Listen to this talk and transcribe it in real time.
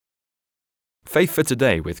Faith for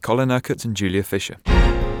Today with Colin Urquhart and Julia Fisher.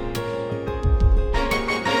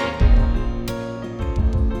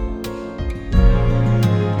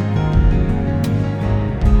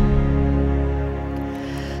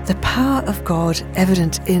 The power of God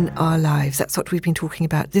evident in our lives. That's what we've been talking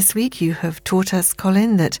about this week. You have taught us,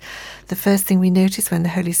 Colin, that the first thing we notice when the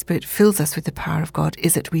Holy Spirit fills us with the power of God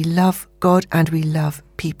is that we love God and we love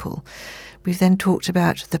people. We've then talked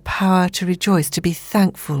about the power to rejoice, to be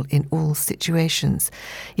thankful in all situations.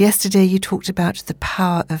 Yesterday you talked about the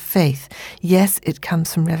power of faith. Yes, it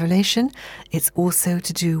comes from revelation. It's also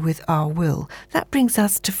to do with our will. That brings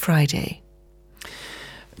us to Friday.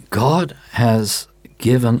 God has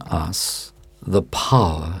given us the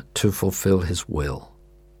power to fulfill his will.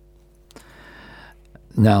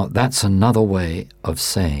 Now, that's another way of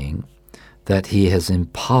saying that he has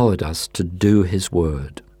empowered us to do his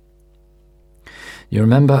word. You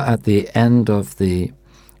remember at the end of the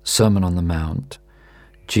Sermon on the Mount,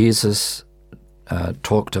 Jesus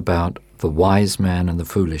talked about the wise man and the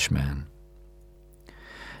foolish man.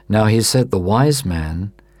 Now, he said the wise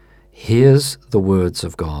man hears the words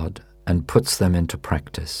of God and puts them into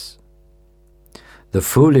practice. The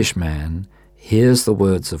foolish man hears the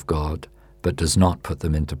words of God but does not put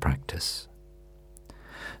them into practice.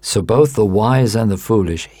 So both the wise and the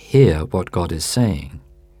foolish hear what God is saying.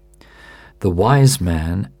 The wise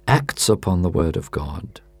man acts upon the word of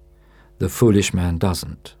God. The foolish man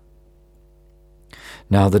doesn't.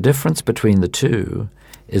 Now the difference between the two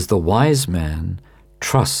is the wise man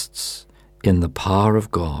trusts in the power of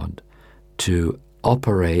God to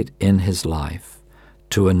operate in his life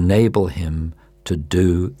to enable him to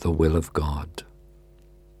do the will of God.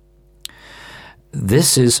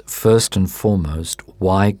 This is first and foremost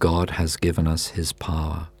why God has given us his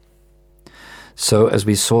power. So as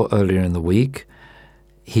we saw earlier in the week,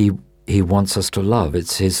 he wants us to love.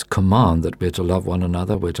 It's his command that we're to love one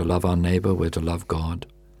another, we're to love our neighbor, we're to love God.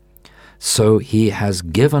 So he has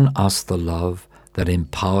given us the love that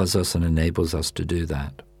empowers us and enables us to do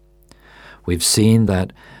that. We've seen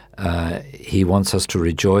that he wants us to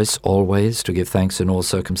rejoice always, to give thanks in all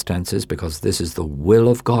circumstances, because this is the will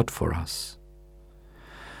of God for us.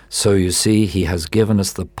 So you see, he has given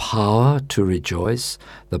us the power to rejoice,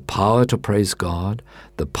 the power to praise God,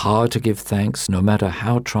 the power to give thanks, no matter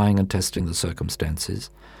how trying and testing the circumstances.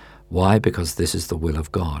 Why? Because this is the will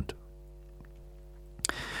of God.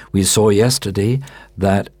 We saw yesterday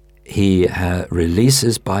that he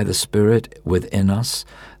releases by the Spirit within us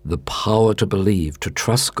the power to believe, to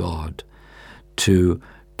trust God, to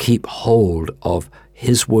keep hold of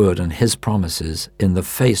his word and his promises in the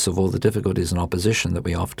face of all the difficulties and opposition that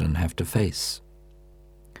we often have to face.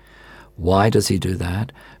 Why does he do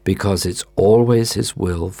that? Because it's always his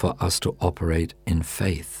will for us to operate in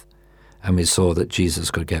faith. And we saw that Jesus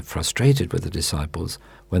could get frustrated with the disciples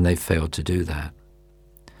when they failed to do that.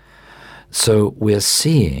 So we're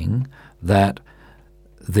seeing that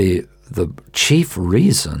the chief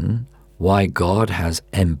reason why God has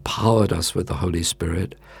empowered us with the Holy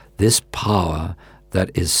Spirit, this power that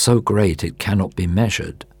is so great it cannot be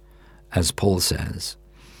measured, as Paul says,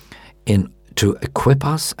 to equip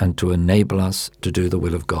us and to enable us to do the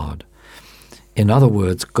will of God. In other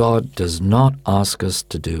words, God does not ask us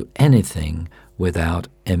to do anything without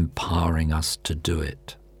empowering us to do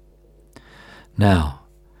it. Now,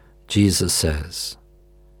 Jesus says,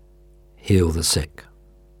 heal the sick.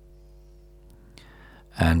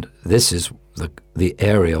 And this is the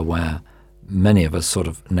area where many of us sort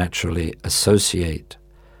of naturally associate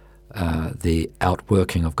the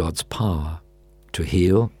outworking of God's power to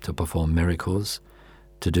heal, to perform miracles,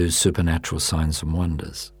 to do supernatural signs and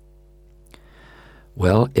wonders.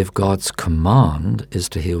 Well, if God's command is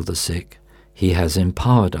to heal the sick, he has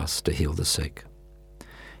empowered us to heal the sick.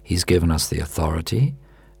 He's given us the authority,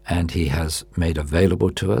 and he has made available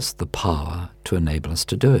to us the power to enable us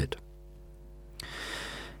to do it.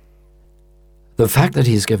 The fact that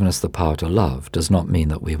he's given us the power to love does not mean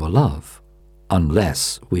that we will love,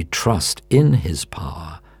 unless we trust in his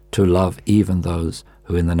power to love even those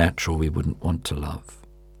who in the natural we wouldn't want to love.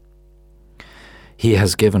 He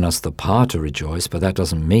has given us the power to rejoice, but that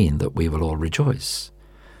doesn't mean that we will all rejoice.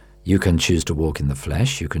 You can choose to walk in the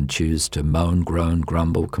flesh, you can choose to moan, groan,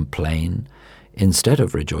 grumble, complain, instead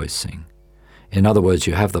of rejoicing. In other words,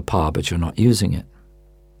 you have the power, but you're not using it.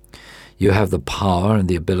 You have the power and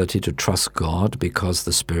the ability to trust God because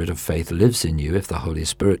the Spirit of faith lives in you, if the Holy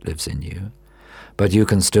Spirit lives in you. But you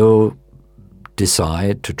can still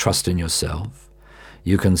decide to trust in yourself.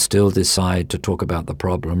 You can still decide to talk about the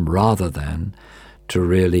problem rather than to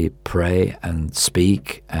really pray and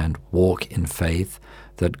speak and walk in faith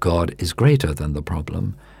that God is greater than the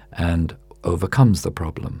problem and overcomes the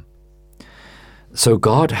problem. So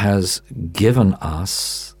God has given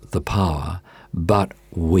us the power, but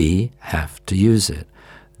we have to use it.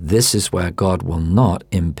 This is where God will not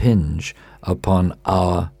impinge upon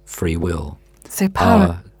our free will, So power,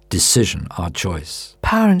 our decision, our choice.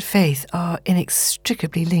 power and faith are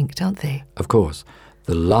inextricably linked, aren't they? Of course,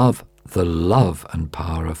 the love and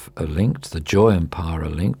power are linked, the joy and power are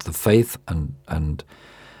linked, the faith and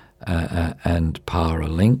power are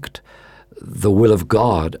linked, the will of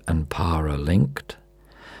God and power are linked,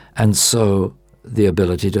 and so the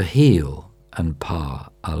ability to heal and power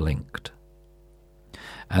are linked.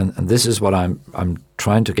 And this is what I'm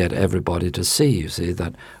trying to get everybody to see. You see,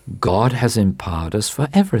 that God has empowered us for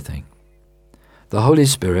everything. The Holy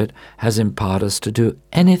Spirit has empowered us to do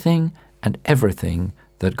anything and everything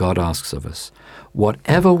that God asks of us.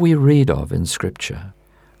 Whatever we read of in Scripture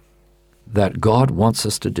that God wants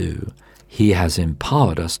us to do, He has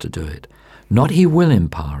empowered us to do it. Not He will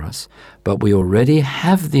empower us, but we already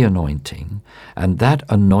have the anointing, and that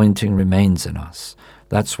anointing remains in us.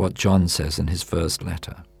 That's what John says in his first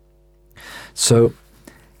letter. So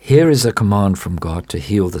here is a command from God to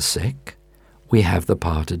heal the sick. We have the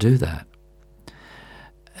power to do that.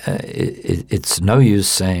 It's no use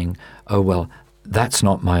saying, oh, well, that's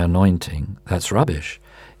not my anointing. That's rubbish.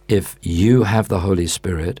 If you have the Holy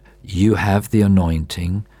Spirit, you have the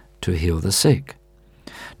anointing to heal the sick.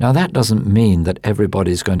 Now, that doesn't mean that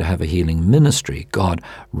everybody's going to have a healing ministry. God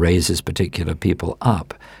raises particular people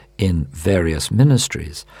up in various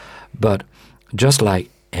ministries. But just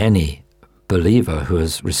like any believer who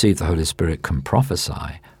has received the Holy Spirit can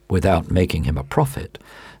prophesy without making him a prophet,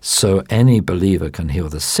 so any believer can heal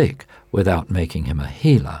the sick without making him a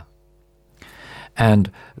healer.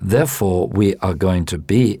 And therefore, we are going to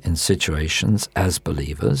be in situations as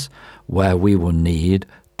believers where we will need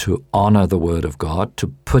to honor the Word of God, to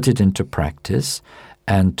put it into practice,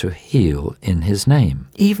 and to heal in His name.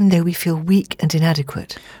 Even though we feel weak and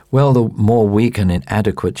inadequate. Well, the more weak and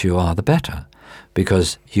inadequate you are, the better,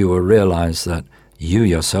 because you will realize that you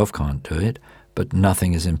yourself can't do it, but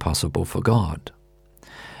nothing is impossible for God.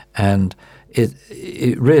 And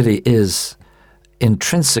it really is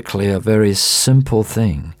intrinsically a very simple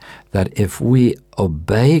thing that if we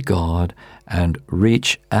obey God and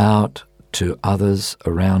reach out to others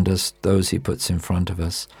around us, those He puts in front of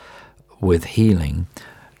us, with healing,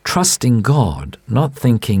 trusting God, not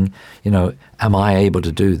thinking, am I able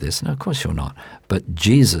to do this? No, of course you're not. But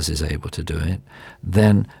Jesus is able to do it.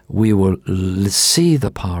 Then we will see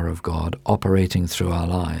the power of God operating through our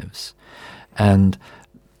lives. And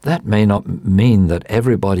that may not mean that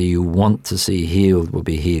everybody you want to see healed will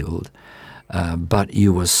be healed, but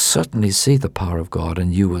you will certainly see the power of God,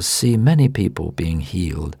 and you will see many people being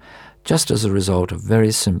healed just as a result of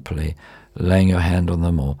very simply laying your hand on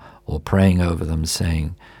them or praying over them,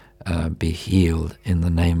 saying, be healed in the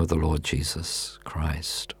name of the Lord Jesus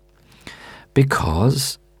Christ.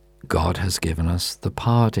 Because God has given us the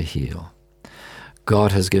power to heal.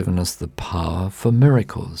 God has given us the power for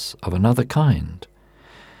miracles of another kind.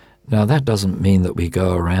 Now, that doesn't mean that we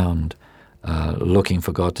go around looking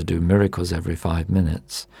for God to do miracles every 5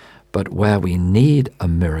 minutes, but where we need a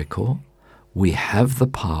miracle, we have the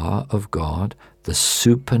power of God, the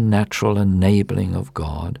supernatural enabling of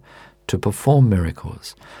God to perform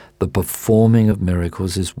miracles. The performing of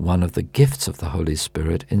miracles is one of the gifts of the Holy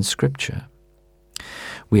Spirit in Scripture.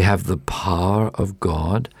 We have the power of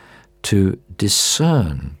God to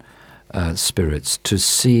discern spirits, to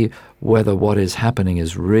see whether what is happening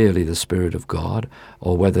is really the Spirit of God,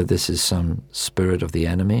 or whether this is some spirit of the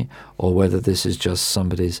enemy, or whether this is just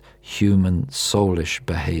somebody's human soulish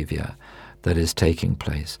behavior that is taking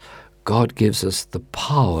place. God gives us the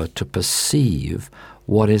power to perceive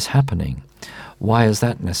what is happening. Why is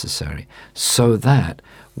that necessary? So that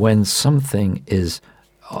when something is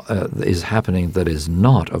happening that is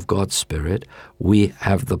not of God's Spirit, we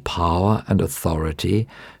have the power and authority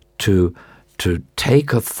to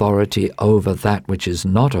take authority over that which is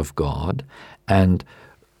not of God and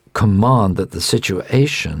command that the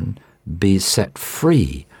situation be set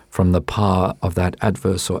free from the power of that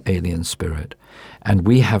adverse or alien spirit. And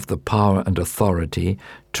we have the power and authority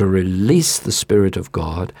to release the Spirit of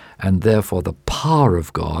God and therefore the power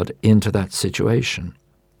of God into that situation.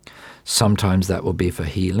 Sometimes that will be for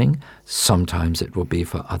healing, sometimes it will be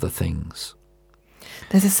for other things.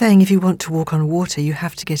 There's a saying, if you want to walk on water, you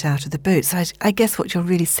have to get out of the boat. So I guess what you're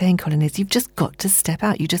really saying, Colin, is you've just got to step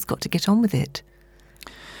out. You've just got to get on with it.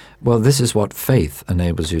 Well, this is what faith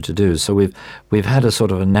enables you to do. So we've had a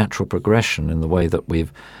sort of a natural progression in the way that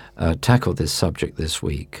we've tackled this subject this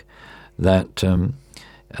week, that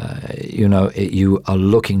you are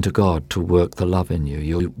looking to God to work the love in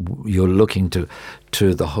you. You're looking to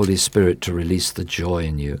the Holy Spirit to release the joy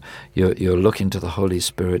in you. You're looking to the Holy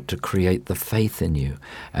Spirit to create the faith in you.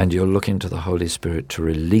 And you're looking to the Holy Spirit to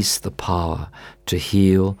release the power to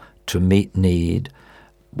heal, to meet need,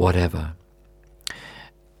 whatever.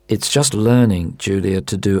 It's just learning, Julia,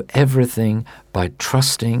 to do everything by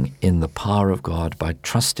trusting in the power of God, by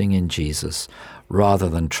trusting in Jesus, rather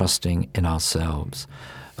than trusting in ourselves.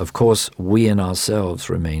 Of course, we in ourselves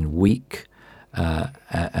remain weak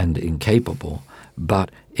and incapable,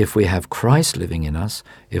 but if we have Christ living in us,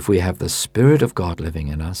 if we have the Spirit of God living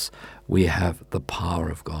in us, we have the power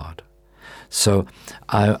of God. So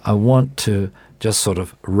I want to just sort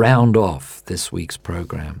of round off this week's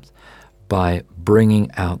program by bringing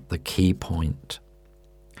out the key point,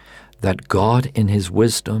 that God in His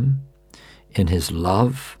wisdom, in His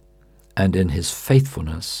love, and in His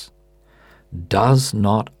faithfulness does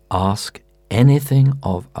not ask anything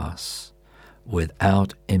of us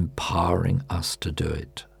without empowering us to do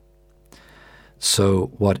it.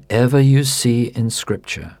 So whatever you see in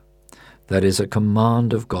Scripture that is a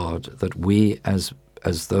command of God that we as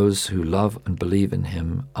those who love and believe in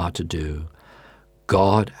Him are to do,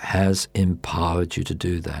 God has empowered you to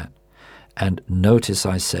do that. And notice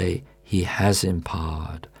I say He has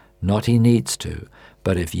empowered, not He needs to.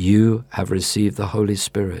 But if you have received the Holy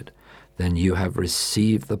Spirit, then you have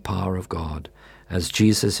received the power of God. As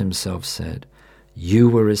Jesus Himself said, you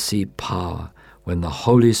will receive power when the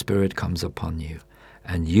Holy Spirit comes upon you,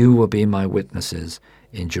 and you will be my witnesses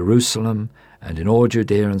in Jerusalem and in all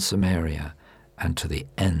Judea and Samaria and to the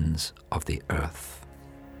ends of the earth.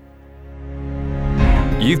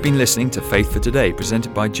 You've been listening to Faith for Today,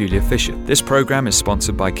 presented by Julia Fisher. This program is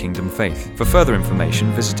sponsored by Kingdom Faith. For further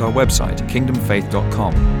information, visit our website,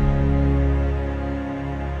 kingdomfaith.com.